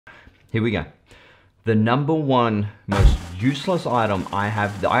here we go. The number one most useless item I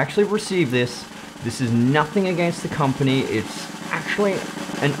have, I actually received this. This is nothing against the company. It's actually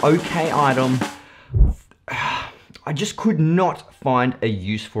an okay item. I just could not find a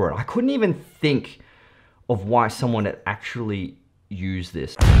use for it. I couldn't even think of why someone had actually used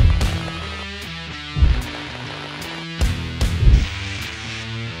this.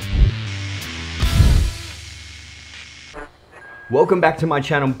 Welcome back to my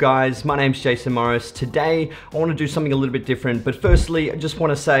channel, guys. My name's Jason Morris. Today, I want to do something a little bit different, but firstly, I just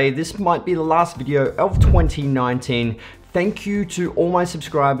want to say this might be the last video of 2019. Thank you to all my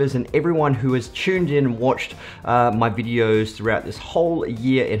subscribers and everyone who has tuned in and watched my videos throughout this whole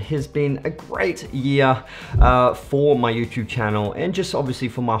year. It has been a great year for my YouTube channel and just obviously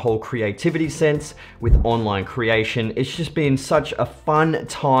for my whole creativity sense with online creation. It's just been such a fun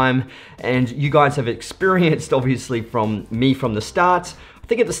time, and you guys have experienced obviously from me from the start. I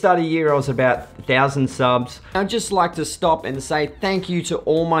think at the start of the year I was about 1,000 subs. I'd just like to stop and say thank you to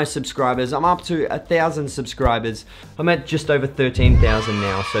all my subscribers. I'm up to 1,000 subscribers. I'm at just over 13,000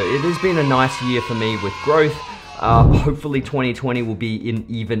 now, so it has been a nice year for me with growth. Hopefully 2020 will be an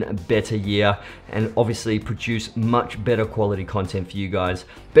even better year and obviously produce much better quality content for you guys.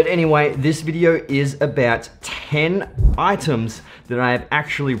 But anyway, this video is about 10 items that I have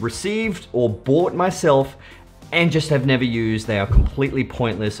actually received or bought myself and just have never used. They are completely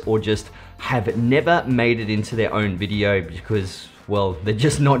pointless or just have never made it into their own video because, well, they're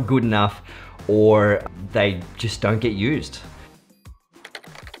just not good enough or they just don't get used.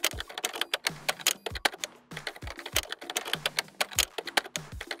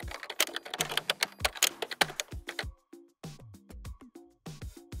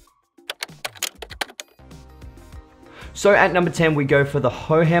 So at number 10, we go for the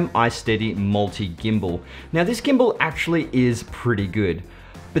Hohem iSteady Multi-Gimbal. Now this gimbal actually is pretty good,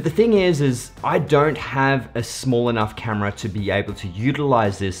 but the thing is I don't have a small enough camera to be able to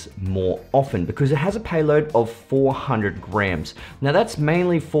utilize this more often because it has a payload of 400 grams. Now that's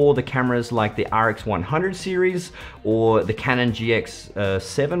mainly for the cameras like the RX100 series or the Canon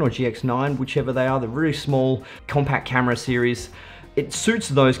GX7 or GX9, whichever they are, the really small compact camera series. It suits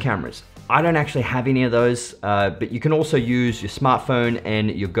those cameras. I don't actually have any of those, but you can also use your smartphone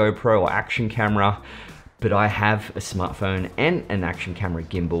and your GoPro or action camera. But I have a smartphone and an action camera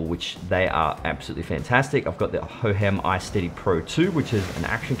gimbal, which they are absolutely fantastic. I've got the Hohem iSteady Pro 2, which is an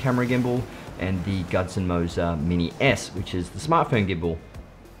action camera gimbal, and the Gudson Moser Mini S, which is the smartphone gimbal.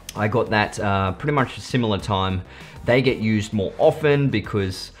 I got that pretty much a similar time. They get used more often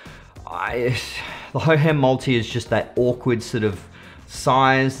because the Hohem Multi is just that awkward sort of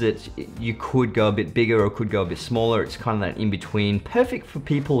size that you could go a bit bigger or could go a bit smaller. It's kind of that in between, perfect for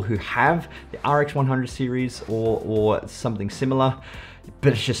people who have the RX100 series or something similar,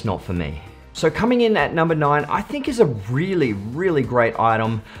 but it's just not for me. So coming in at number 9, I think is a really, really great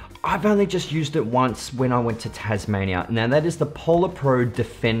item. I've only just used it once when I went to Tasmania. Now that is the Polar Pro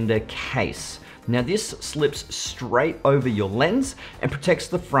Defender case. Now this slips straight over your lens and protects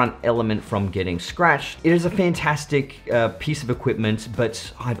the front element from getting scratched. It is a fantastic piece of equipment,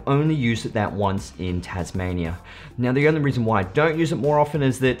 but I've only used it that once in Tasmania. Now the only reason why I don't use it more often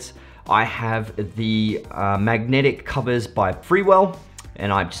is that I have the magnetic covers by Freewell,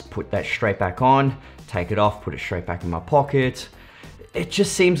 and I just put that straight back on, take it off, put it straight back in my pocket. It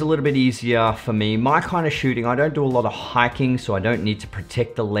just seems a little bit easier for me. My kind of shooting, I don't do a lot of hiking, so I don't need to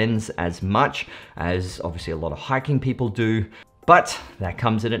protect the lens as much as obviously a lot of hiking people do, but that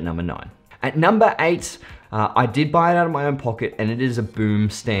comes in at number 9. At number 8, I did buy it out of my own pocket, and it is a boom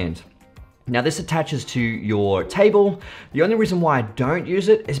stand. Now this attaches to your table. The only reason why I don't use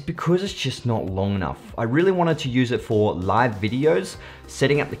it is because it's just not long enough. I really wanted to use it for live videos,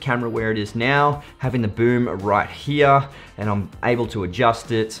 setting up the camera where it is now, having the boom right here, and I'm able to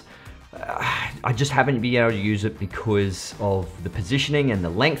adjust it. I just haven't been able to use it because of the positioning and the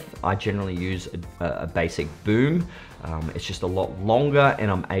length. I generally use a basic boom. It's just a lot longer, and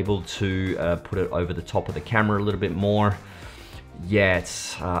I'm able to put it over the top of the camera a little bit more. Yeah,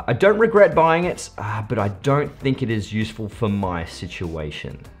 I don't regret buying it, but I don't think it is useful for my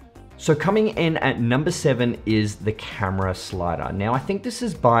situation. So coming in at number 7 is the camera slider. Now I think this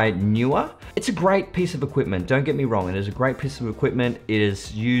is by Newer. It's a great piece of equipment, don't get me wrong, it is a great piece of equipment. It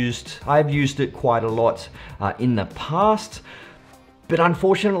is used, I've used it quite a lot in the past, But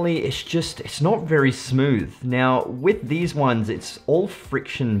unfortunately, it's not very smooth. Now, with these ones, it's all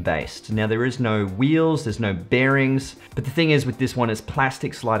friction based. Now, there is no wheels, there's no bearings, but the thing is with this one, it's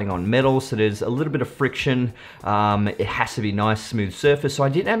plastic sliding on metal, so there's a little bit of friction. It has to be nice, smooth surface. So I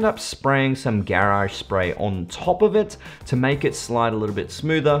did end up spraying some garage spray on top of it to make it slide a little bit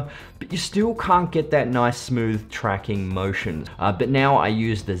smoother, but you still can't get that nice, smooth tracking motion. But now I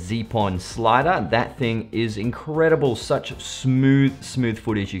use the Z-Pon slider. That thing is incredible. Such smooth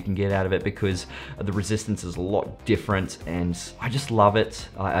footage you can get out of it because the resistance is a lot different, and I just love it.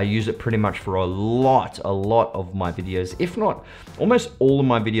 I use it pretty much for a lot of my videos, if not almost all of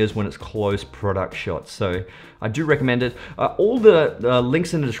my videos when it's close product shots. So I do recommend it. All the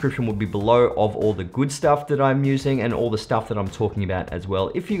links in the description will be below of all the good stuff that I'm using and all the stuff that I'm talking about as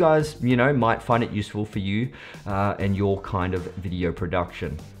well, if you guys, you know, might find it useful for you and your kind of video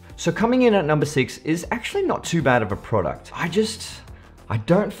production. So coming in at number 6 is actually not too bad of a product. I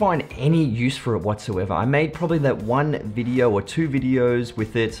don't find any use for it whatsoever. I made probably that one video or 2 videos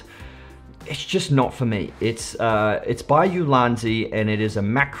with it. It's just not for me. It's by Ulanzi, and it is a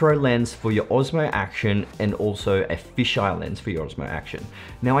macro lens for your Osmo Action and also a fisheye lens for your Osmo Action.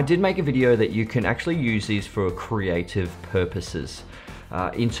 Now, I did make a video that you can actually use these for creative purposes.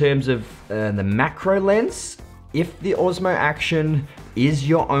 In terms of the macro lens, if the Osmo Action is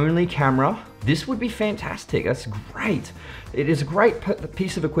your only camera, this would be fantastic. That's great. It is a great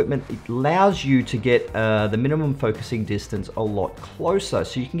piece of equipment. It allows you to get the minimum focusing distance a lot closer,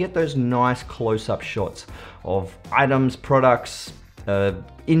 so you can get those nice close-up shots of items, products,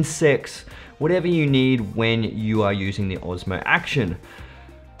 insects, whatever you need when you are using the Osmo Action.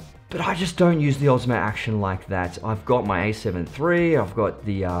 But I just don't use the Osmo Action like that. I've got my A7 III, I've got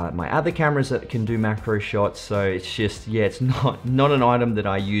the my other cameras that can do macro shots, so it's just, yeah, it's not an item that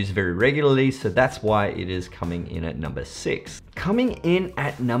I use very regularly, so that's why it is coming in at number 6. Coming in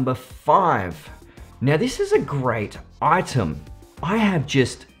at number 5. Now, this is a great item. I have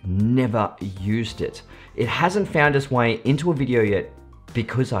just never used it. It hasn't found its way into a video yet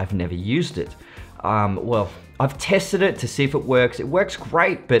because I've never used it. Well, I've tested it to see if it works. It works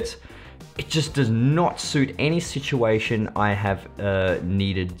great, but it just does not suit any situation I have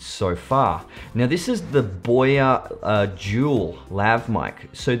needed so far. Now, this is the Boya Dual Lav Mic.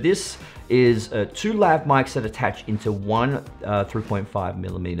 So this is 2 lav mics that attach into one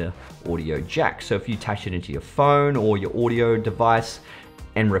 3.5mm audio jack. So if you attach it into your phone or your audio device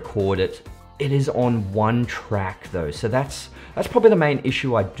and record it, it is on one track though. So that's probably the main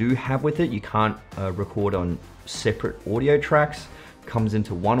issue I do have with it. You can't record on separate audio tracks. Comes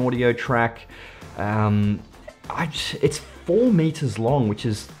into one audio track. It's 4 meters long, which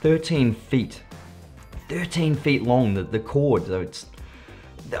is 13 feet. 13 feet long, the cord. So it's,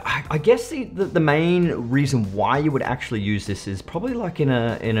 I guess the main reason why you would actually use this is probably like in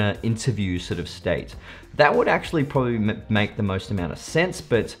a interview sort of state. That would actually probably make the most amount of sense,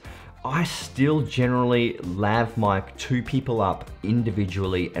 but I still generally lav mic 2 people up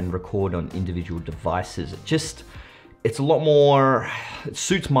individually and record on individual devices. It's a lot more, it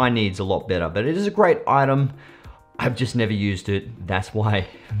suits my needs a lot better, but it is a great item. I've just never used it. That's why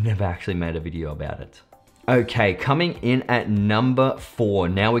I've never actually made a video about it. Okay, coming in at number 4.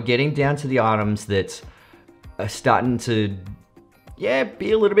 Now we're getting down to the items that are starting to, yeah,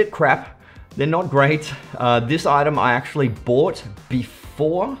 be a little bit crap. They're not great. This item I actually bought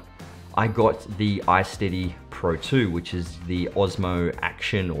before I got the iSteady Pro 2, which is the Osmo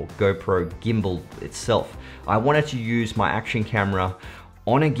Action or GoPro gimbal itself. I wanted to use my action camera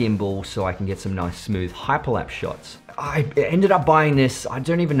on a gimbal so I can get some nice smooth hyperlapse shots. I ended up buying this, I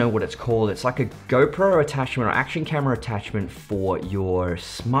don't even know what it's called. It's like a GoPro attachment or action camera attachment for your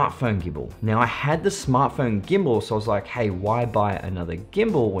smartphone gimbal. Now I had the smartphone gimbal, so I was like, hey, why buy another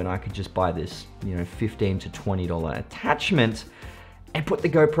gimbal when I could just buy this, you know, $15 to $20 attachment and put the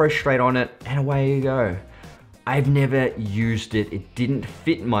GoPro straight on it, and away you go. I've never used it. It didn't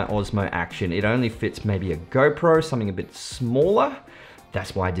fit my Osmo Action. It only fits maybe a GoPro, something a bit smaller.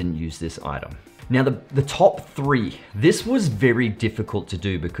 That's why I didn't use this item. Now the top 3, this was very difficult to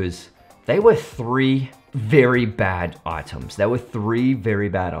do because they were 3 very bad items. There were 3 very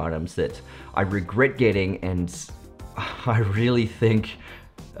bad items that I regret getting, and I really think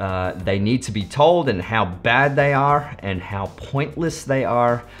they need to be told and how bad they are and how pointless they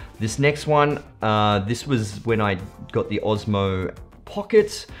are. This next one, this was when I got the Osmo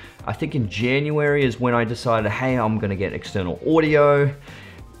Pocket. I think in January is when I decided, hey, I'm gonna get external audio.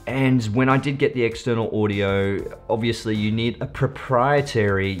 And when I did get the external audio, obviously you need a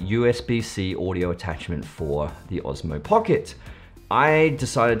proprietary USB-C audio attachment for the Osmo Pocket. I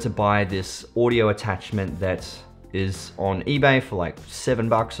decided to buy this audio attachment that is on eBay for like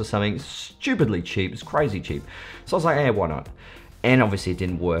 $7 or something. Stupidly cheap, it's crazy cheap. So I was like, hey, why not? And obviously it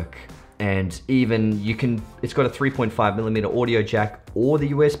didn't work. And even it's got a 3.5mm audio jack or the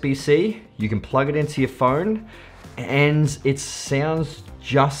USB-C. You can plug it into your phone and it sounds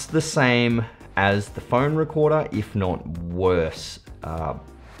just the same as the phone recorder, if not worse.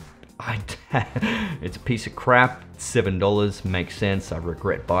 It's a piece of crap, $7, makes sense, I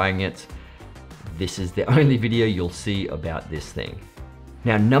regret buying it. This is the only video you'll see about this thing.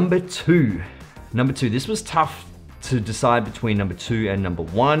 Now, number two, this was tough to decide between number 2 and number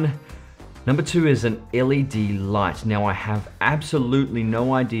 1. Number 2 is an LED light. Now, I have absolutely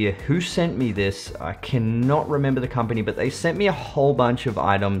no idea who sent me this. I cannot remember the company, but they sent me a whole bunch of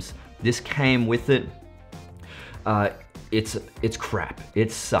items. This came with it. It's crap,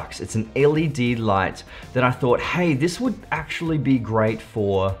 it sucks. It's an LED light that I thought, hey, this would actually be great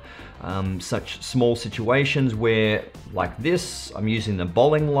for such small situations where, like this, I'm using the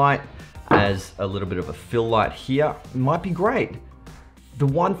bowling light as a little bit of a fill light here. It might be great. The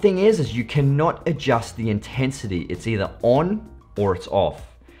one thing is you cannot adjust the intensity. It's either on or it's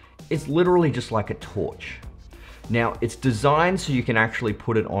off. It's literally just like a torch. Now, it's designed so you can actually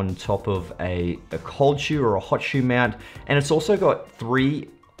put it on top of a cold shoe or a hot shoe mount, and it's also got 3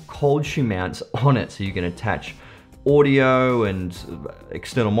 cold shoe mounts on it, so you can attach audio and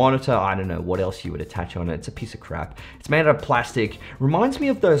external monitor. I don't know what else you would attach on it. It's a piece of crap. It's made out of plastic. Reminds me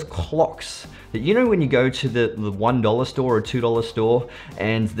of those clocks that, you know, when you go to the $1 store or $2 store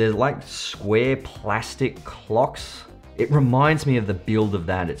and they're like square plastic clocks. It reminds me of the build of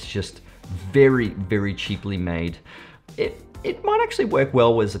that. It's just very, very cheaply made. It might actually work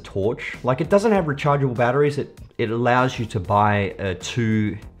well as a torch. Like, it doesn't have rechargeable batteries. It allows you to buy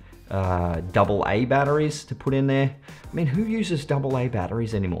 2 AA batteries to put in there. I mean, who uses AA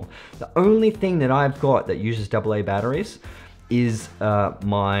batteries anymore? The only thing that I've got that uses AA batteries is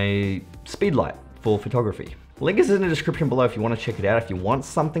my speed light for photography. Link is in the description below if you want to check it out, if you want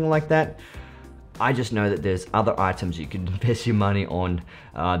something like that. I just know that there's other items you could invest your money on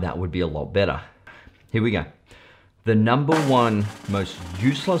that would be a lot better. Here we go. The number 1 most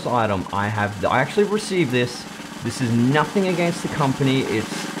useless item I have, I actually received this. This is nothing against the company.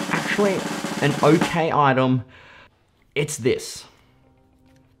 It's actually an okay item. It's this.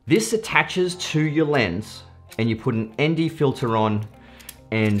 This attaches to your lens and you put an ND filter on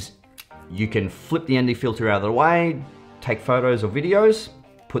and you can flip the ND filter out of the way, take photos or videos,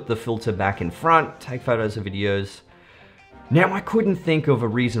 put the filter back in front, take photos or videos. Now, I couldn't think of a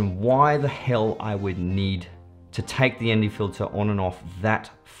reason why the hell I would need to take the ND filter on and off that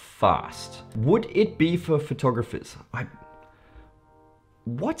fast. Would it be for photographers?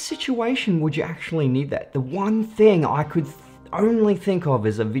 What situation would you actually need that? The one thing I could only think of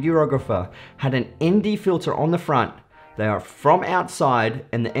as a videographer had an ND filter on the front. They are from outside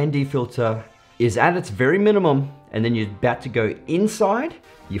and the ND filter is at its very minimum, and then you're about to go inside,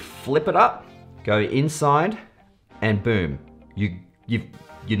 you flip it up, go inside, and boom, you're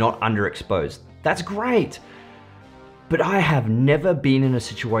not underexposed. That's great. But I have never been in a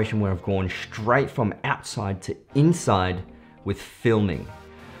situation where I've gone straight from outside to inside with filming.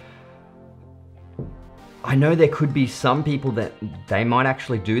 I know there could be some people that they might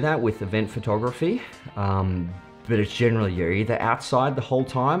actually do that with event photography, but it's generally you're either outside the whole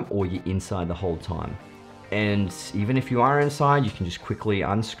time or you're inside the whole time. And even if you are inside, you can just quickly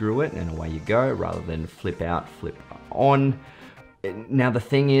unscrew it and away you go, rather than flip out, flip on. Now the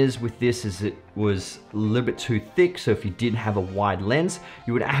thing is with this is it was a little bit too thick, so if you did have a wide lens,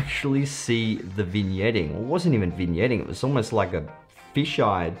 you would actually see the vignetting. Well, it wasn't even vignetting, it was almost like a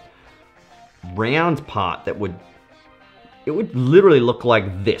fisheye round part that would literally look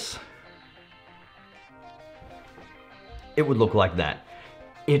like this. It would look like that.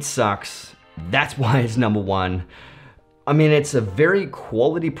 It sucks. That's why it's number 1. I mean, it's a very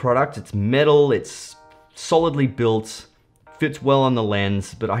quality product. It's metal, it's solidly built, fits well on the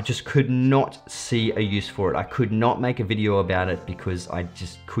lens, but I just could not see a use for it. I could not make a video about it because I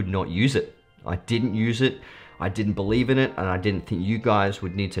just could not use it. I didn't use it, I didn't believe in it, and I didn't think you guys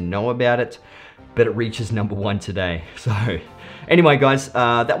would need to know about it, but it reaches number 1 today. So anyway guys,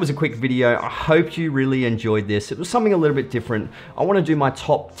 that was a quick video. I hope you really enjoyed this. It was something a little bit different. I want to do my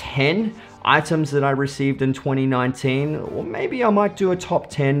top 10 items that I received in 2019, or maybe I might do a top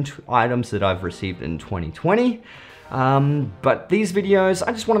 10 items that I've received in 2020. But these videos,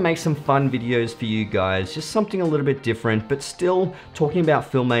 I just want to make some fun videos for you guys, just something a little bit different, but still talking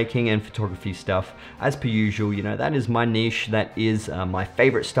about filmmaking and photography stuff as per usual. You know, that is my niche, that is my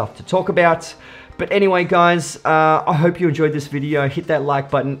favorite stuff to talk about. But anyway, guys, I hope you enjoyed this video. Hit that like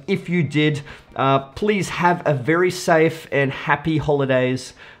button if you did. Please have a very safe and happy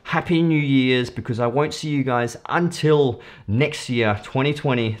holidays. Happy New Year's, because I won't see you guys until next year,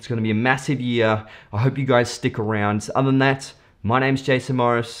 2020. It's going to be a massive year. I hope you guys stick around. Other than that, my name's Jason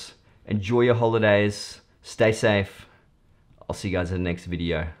Morris. Enjoy your holidays. Stay safe. I'll see you guys in the next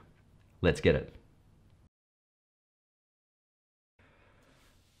video. Let's get it.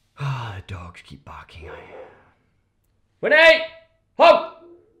 Ah, the dogs keep barking. Winnie! Home!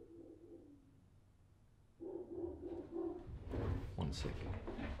 1 second.